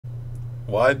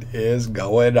What is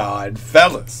going on,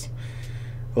 fellas?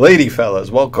 Lady fellas,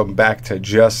 welcome back to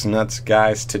JustNutz,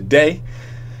 guys. Today,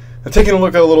 I'm taking a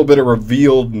look at a little bit of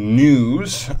revealed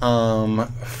news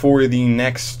for the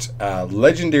next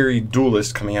Legendary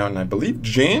Duelist coming out in, I believe,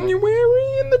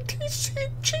 January in the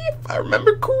TCG, if I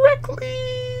remember correctly.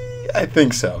 I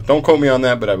think so. Don't quote me on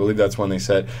that, but I believe that's when they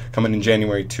said. Coming in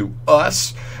January to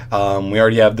us. We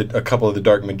already have a couple of the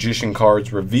Dark Magician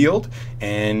cards revealed,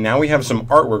 and now we have some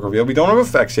artwork revealed. We don't have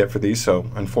effects yet for these, so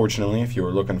unfortunately, if you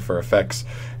were looking for effects,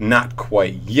 not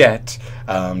quite yet.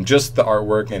 Just the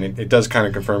artwork, and it does kind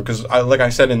of confirm, because like I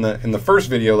said in the first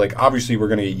video, like obviously we're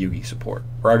going to get Yugi support.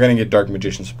 We're going to get Dark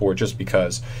Magician support just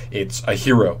because it's a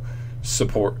hero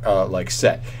support like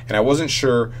set, and I wasn't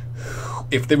sure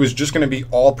if it was just going to be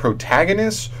all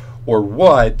protagonists or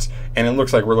what, and it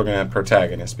looks like we're looking at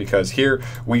protagonists, because here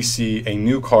we see a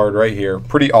new card right here.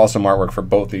 Pretty awesome artwork for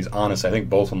both these, honestly. I think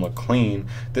both of them look clean.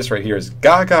 This right here is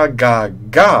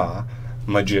GAGAGA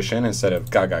Magician instead of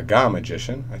GAGAGA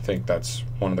Magician. I think that's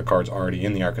one of the cards already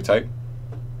in the archetype.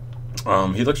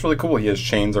 He looks really cool. He has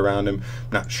chains around him.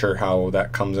 Not sure how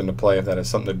that comes into play, if that has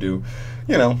something to do,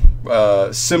 you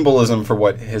know, symbolism for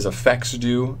what his effects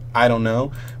do. I don't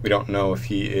know. We don't know if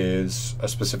he is a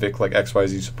specific like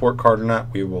XYZ support card or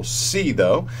not. We will see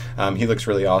though. He looks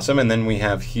really awesome. And then we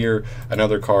have here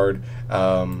another card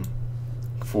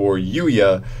for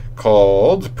Yugioh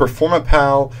called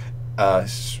PERFORMAPAL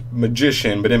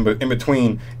Magician, but in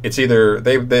between, it's either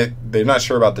they're not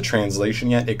sure about the translation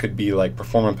yet. It could be like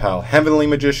PERFORMAPAL Heavenly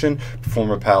Magician,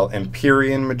 PERFORMAPAL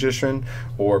Empyrean Magician,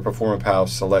 or PERFORMAPAL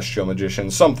Celestial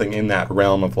Magician, something in that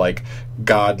realm of like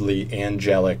godly,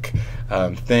 angelic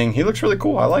thing. He looks really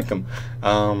cool. I like him.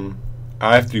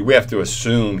 We have to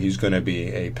assume he's going to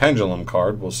be a pendulum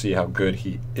card. We'll see how good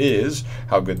he is,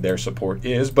 how good their support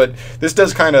is, but this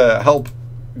does kind of help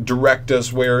direct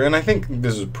us where, and I think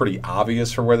this is pretty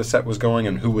obvious for where the set was going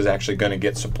and who was actually going to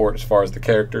get support as far as the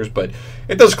characters, but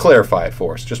it does clarify it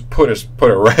for us. Just put it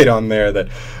right on there that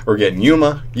we're getting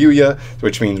Yugioh,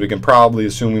 which means we can probably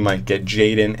assume we might get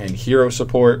Jaden and Hero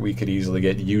support. We could easily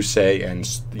get Yusei and,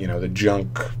 you know, the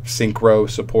junk synchro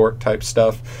support type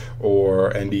stuff,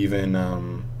 and even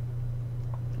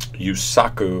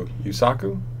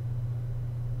Yusaku.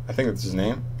 I think that's his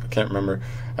name. Can't remember.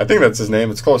 I think that's his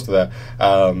name. It's close to that.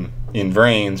 In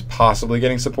Vrains, possibly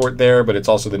getting support there, but it's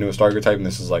also the newest archetype, and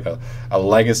this is like a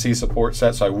legacy support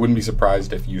set, so I wouldn't be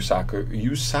surprised if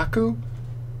Yusaku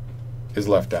is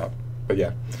left out. But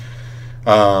yeah,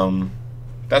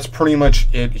 that's pretty much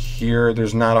it here.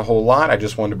 There's not a whole lot. I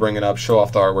just wanted to bring it up, show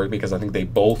off the artwork, because I think they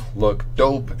both look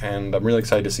dope, and I'm really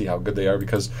excited to see how good they are,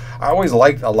 because I always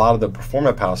liked a lot of the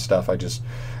PERFORMAPAL stuff. I just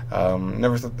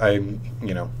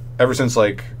ever since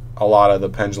like a lot of the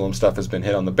pendulum stuff has been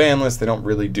hit on the ban list, they don't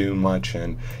really do much.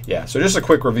 And yeah, so just a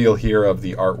quick reveal here of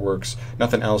the artworks.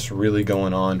 Nothing else really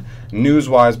going on news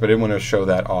wise, but I did want to show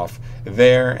that off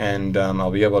there, and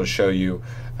I'll be able to show you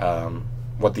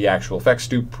what the actual effects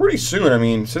do pretty soon. I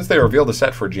mean, since they revealed the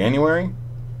set for January,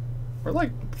 we're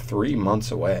like 3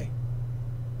 months away.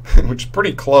 Which is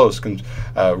pretty close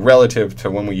relative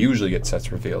to when we usually get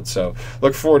sets revealed. So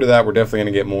look forward to that. We're definitely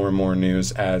going to get more and more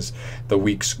news as the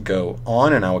weeks go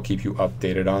on, and I will keep you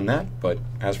updated on that. But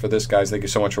as for this, guys, thank you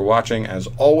so much for watching. As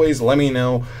always, let me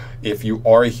know if you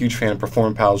are a huge fan of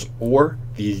PERFORMAPALs or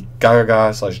the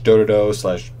GAGAGA / Dododo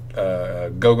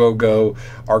 / Go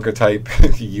archetype,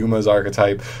 Yuma's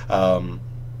archetype.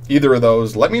 Either of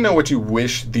those, let me know what you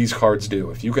wish these cards do.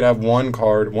 If you could have one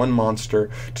card, one monster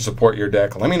to support your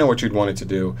deck, let me know what you'd want it to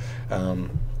do,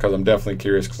 because I'm definitely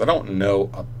curious, because I don't know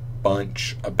a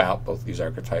bunch about both these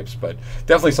archetypes, but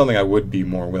definitely something I would be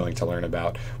more willing to learn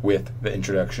about with the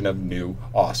introduction of new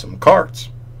awesome cards.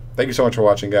 Thank you so much for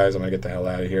watching, guys. I'm going to get the hell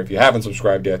out of here. If you haven't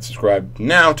subscribed yet, subscribe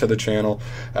now to the channel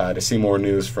to see more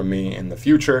news from me in the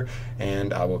future,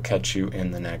 and I will catch you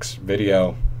in the next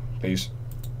video. Peace.